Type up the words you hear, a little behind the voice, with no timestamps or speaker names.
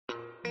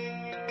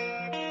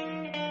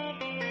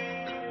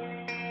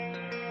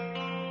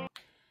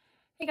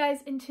Hey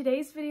guys, in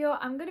today's video,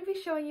 I'm going to be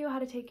showing you how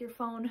to take your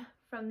phone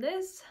from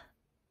this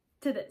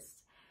to this.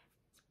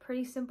 It's a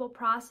pretty simple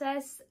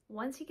process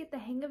once you get the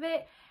hang of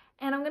it,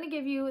 and I'm going to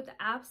give you the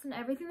apps and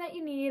everything that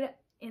you need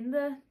in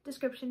the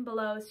description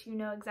below so you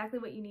know exactly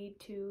what you need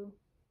to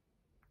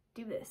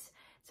do this.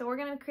 So we're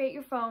going to create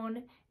your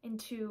phone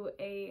into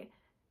a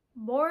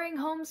boring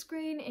home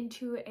screen,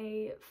 into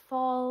a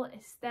fall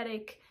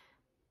aesthetic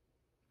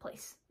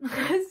place.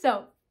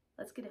 So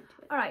let's get into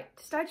it. All right,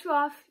 to start you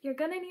off, you're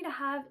gonna need to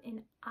have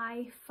an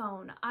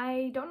iPhone.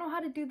 I don't know how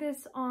to do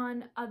this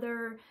on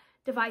other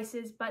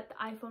devices, but the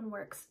iPhone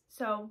works.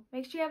 So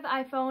make sure you have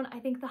the iPhone. I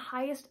think the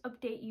highest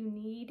update you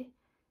need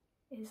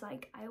is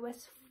like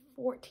iOS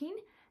 14.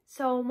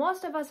 So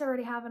most of us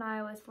already have an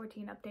iOS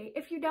 14 update.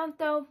 If you don't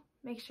though,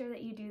 make sure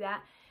that you do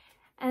that.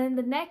 And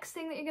the next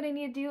thing that you're gonna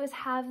need to do is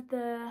have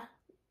the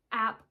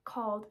app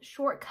called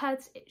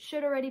Shortcuts. It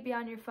should already be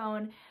on your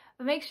phone.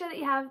 But make sure that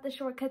you have the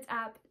Shortcuts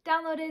app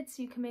downloaded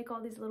so you can make all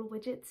these little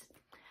widgets,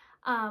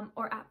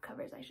 or app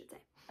covers, I should say.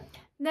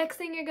 Next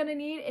thing you're gonna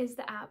need is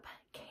the app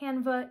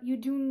Canva. You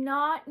do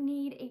not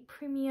need a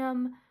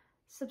premium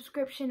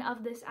subscription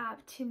of this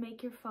app to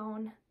make your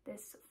phone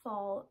this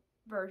fall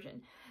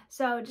version.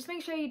 So just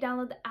make sure you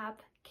download the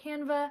app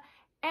Canva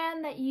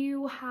and that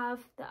you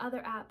have the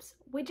other apps,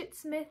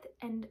 Widgetsmith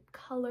and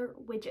Color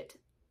Widget.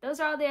 Those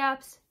are all the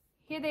apps.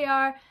 Here they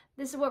are.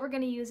 This is what we're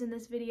gonna use in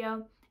this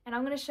video. And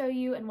I'm going to show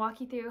you and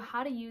walk you through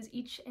how to use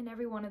each and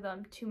every one of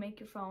them to make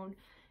your phone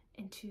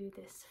into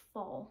this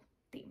fall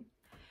theme.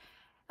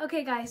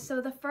 Okay guys, so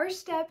the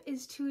first step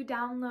is to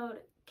download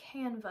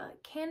Canva.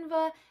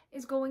 Canva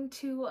is going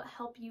to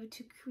help you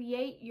to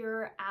create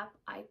your app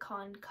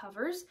icon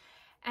covers.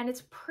 And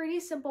it's a pretty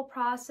simple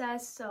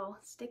process, so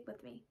stick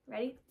with me.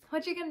 Ready?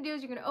 What you're going to do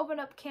is you're going to open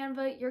up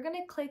Canva. You're going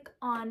to click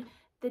on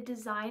the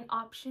design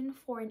option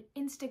for an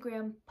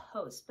Instagram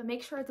post, but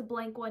make sure it's a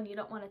blank one. You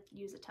don't want to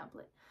use a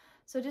template.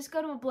 So just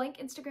go to a blank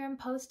Instagram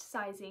post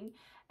sizing,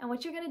 and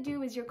what you're going to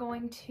do is you're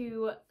going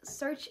to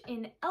search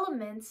in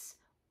Elements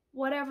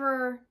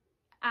whatever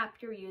app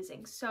you're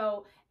using.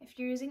 So if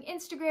you're using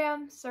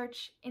Instagram,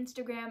 search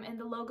Instagram and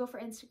the logo for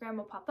Instagram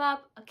will pop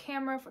up, a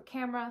camera for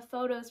camera,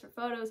 photos for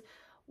photos,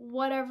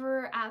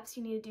 whatever apps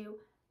you need to do.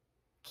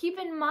 Keep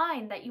in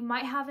mind that you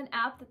might have an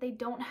app that they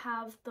don't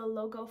have the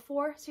logo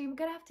for, so you're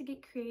going to have to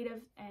get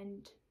creative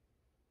and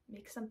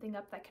make something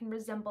up that can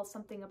resemble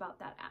something about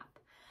that app.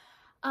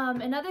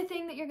 Another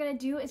thing that you're going to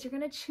do is you're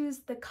going to choose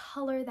the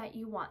color that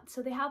you want.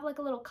 So they have like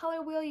a little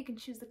color wheel. You can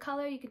choose the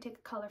color. You can take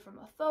a color from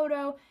a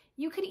photo.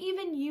 You could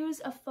even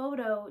use a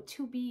photo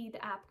to be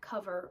the app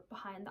cover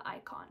behind the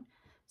icon.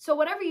 So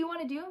whatever you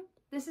want to do,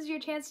 this is your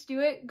chance to do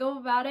it. Go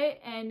about it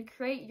and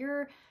create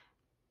your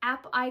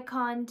app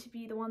icon to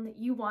be the one that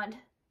you want.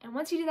 And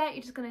once you do that,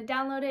 you're just going to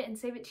download it and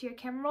save it to your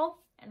camera roll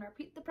and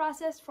repeat the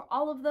process for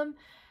all of them.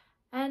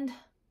 And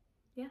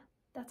yeah,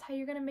 that's how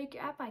you're going to make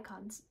your app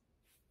icons.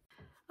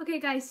 Okay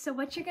guys, so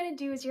what you're going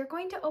to do is you're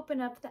going to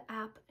open up the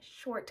app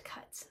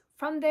Shortcuts.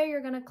 From there,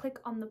 you're going to click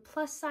on the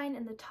plus sign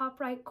in the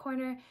top right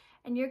corner,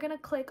 and you're going to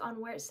click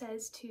on where it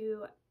says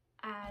to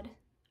add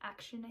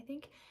action, I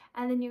think,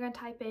 and then you're going to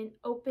type in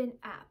Open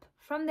App.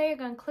 From there, you're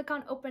going to click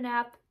on Open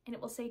App, and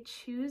it will say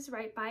Choose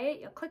right by it.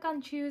 You'll click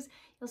on Choose,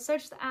 you'll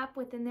search the app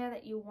within there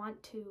that you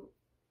want to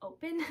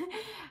open,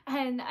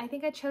 and I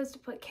think I chose to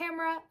put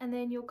Camera, and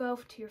then you'll go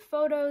to your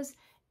photos,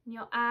 and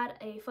you'll add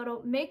a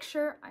photo. Make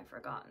sure, I've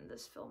forgotten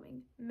this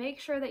filming, make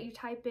sure that you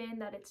type in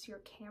that it's your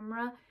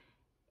camera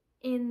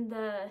in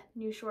the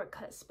new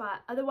shortcut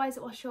spot. Otherwise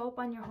it will show up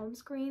on your home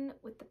screen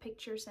with the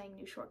picture saying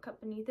new shortcut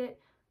beneath it.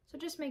 So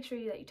just make sure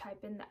that you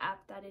type in the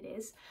app that it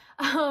is,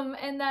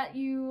 and that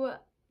you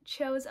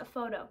chose a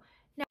photo.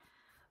 Now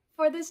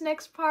for this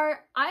next part,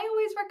 I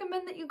always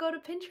recommend that you go to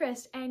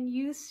Pinterest and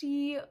you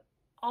see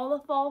all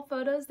the fall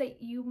photos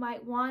that you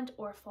might want,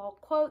 or fall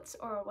quotes,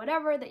 or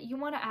whatever that you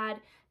want to add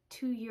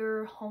to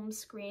your home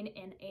screen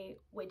in a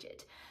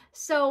widget.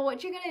 So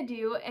what you're gonna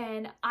do,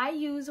 and I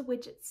use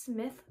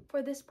Widgetsmith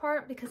for this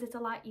part because it's a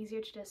lot easier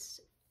to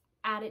just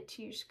add it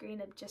to your screen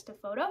of just a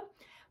photo,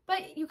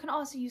 but you can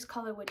also use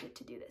Color Widget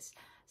to do this.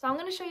 So I'm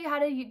gonna show you how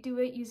to do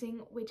it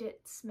using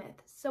Widgetsmith.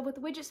 So with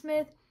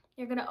Widgetsmith,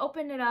 you're gonna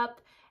open it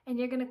up and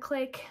you're gonna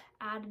click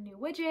Add a New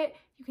Widget.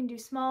 You can do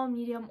small,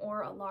 medium,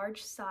 or a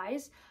large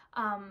size.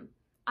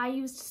 I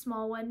used a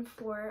small one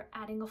for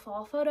adding a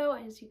fall photo.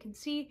 As you can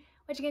see,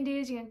 what you can do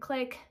is you can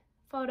click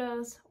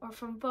photos, or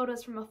from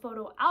photos from a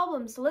photo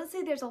album. So let's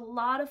say there's a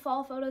lot of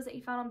fall photos that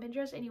you found on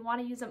Pinterest and you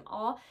want to use them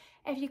all.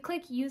 If you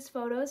click use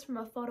photos from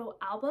a photo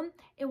album,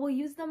 it will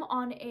use them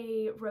on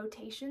a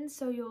rotation,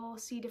 so you'll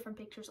see different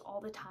pictures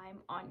all the time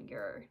on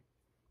your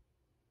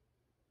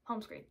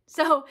home screen.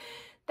 So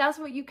that's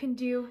what you can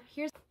do.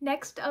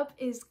 Next up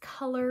is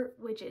Color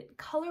Widget.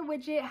 Color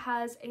Widget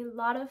has a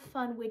lot of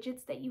fun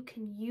widgets that you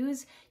can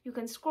use. You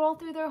can scroll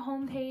through their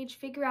homepage,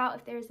 figure out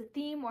if there's a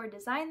theme or a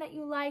design that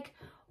you like,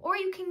 or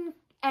you can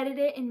edit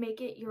it and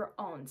make it your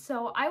own.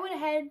 So I went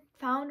ahead,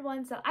 found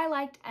ones that I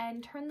liked,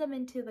 and turned them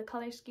into the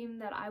color scheme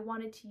that I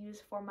wanted to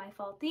use for my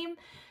fall theme.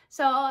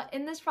 So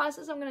in this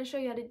process, I'm going to show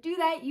you how to do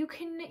that. You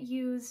can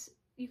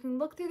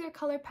look through their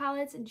color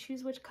palettes and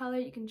choose which color.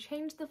 You can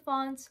change the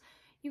fonts.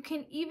 You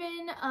can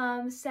even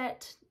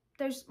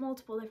there's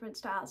multiple different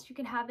styles. You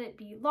can have it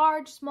be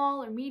large,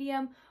 small, or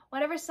medium.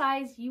 Whatever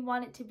size you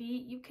want it to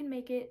be, you can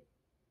make it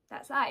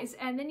that size.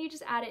 And then you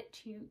just add it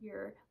to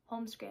your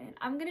home screen. And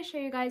I'm going to show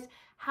you guys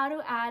how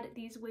to add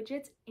these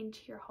widgets into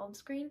your home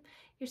screen.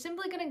 You're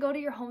simply going to go to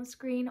your home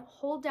screen,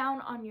 hold down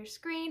on your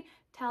screen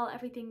till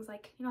everything's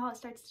like, you know how it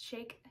starts to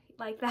shake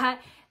like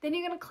that. Then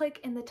you're going to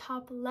click in the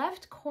top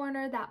left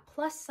corner, that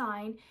plus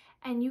sign,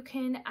 and you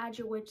can add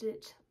your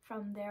widget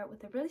from there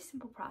with a really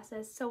simple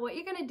process. So what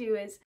you're going to do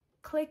is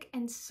click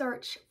and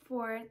search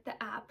for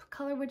the app,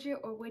 Color Widget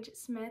or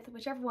Widgetsmith,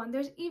 whichever one.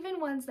 There's even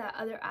ones that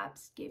other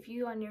apps give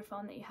you on your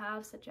phone that you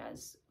have, such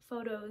as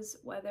photos,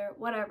 weather,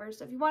 whatever.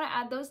 So if you want to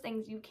add those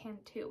things, you can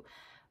too.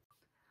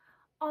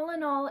 All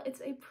in all,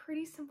 it's a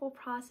pretty simple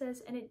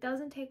process, and it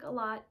doesn't take a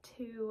lot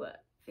to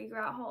figure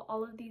out how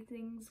all of these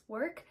things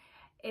work.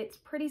 It's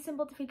pretty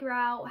simple to figure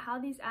out how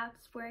these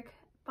apps work,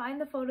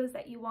 find the photos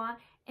that you want,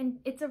 and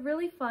it's a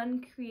really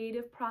fun,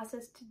 creative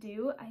process to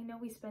do. I know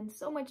we spend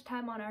so much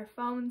time on our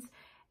phones,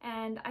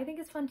 and I think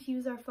it's fun to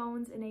use our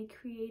phones in a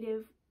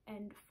creative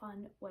and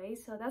fun way.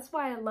 So that's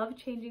why I love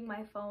changing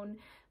my phone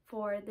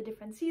for the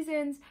different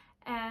seasons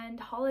and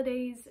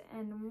holidays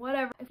and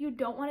whatever. If you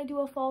don't want to do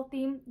a fall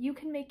theme, you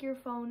can make your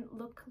phone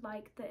look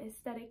like the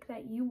aesthetic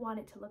that you want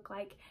it to look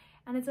like,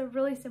 and it's a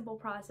really simple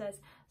process.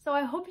 So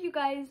I hope you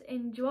guys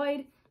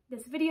enjoyed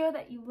this video,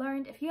 that you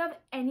learned. If you have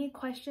any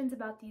questions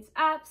about these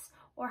apps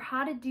or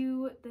how to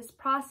do this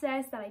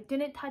process that I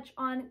didn't touch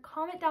on,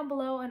 comment down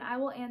below and I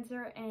will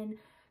answer and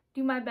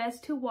do my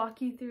best to walk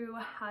you through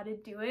how to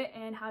do it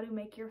and how to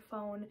make your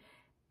phone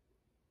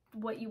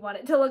what you want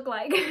it to look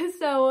like.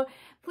 So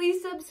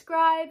please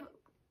subscribe,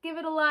 give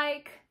it a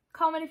like,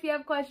 comment if you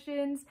have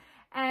questions,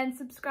 and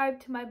subscribe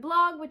to my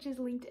blog, which is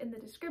linked in the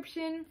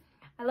description.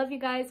 I love you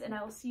guys, and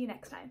I will see you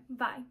next time.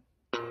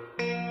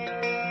 Bye.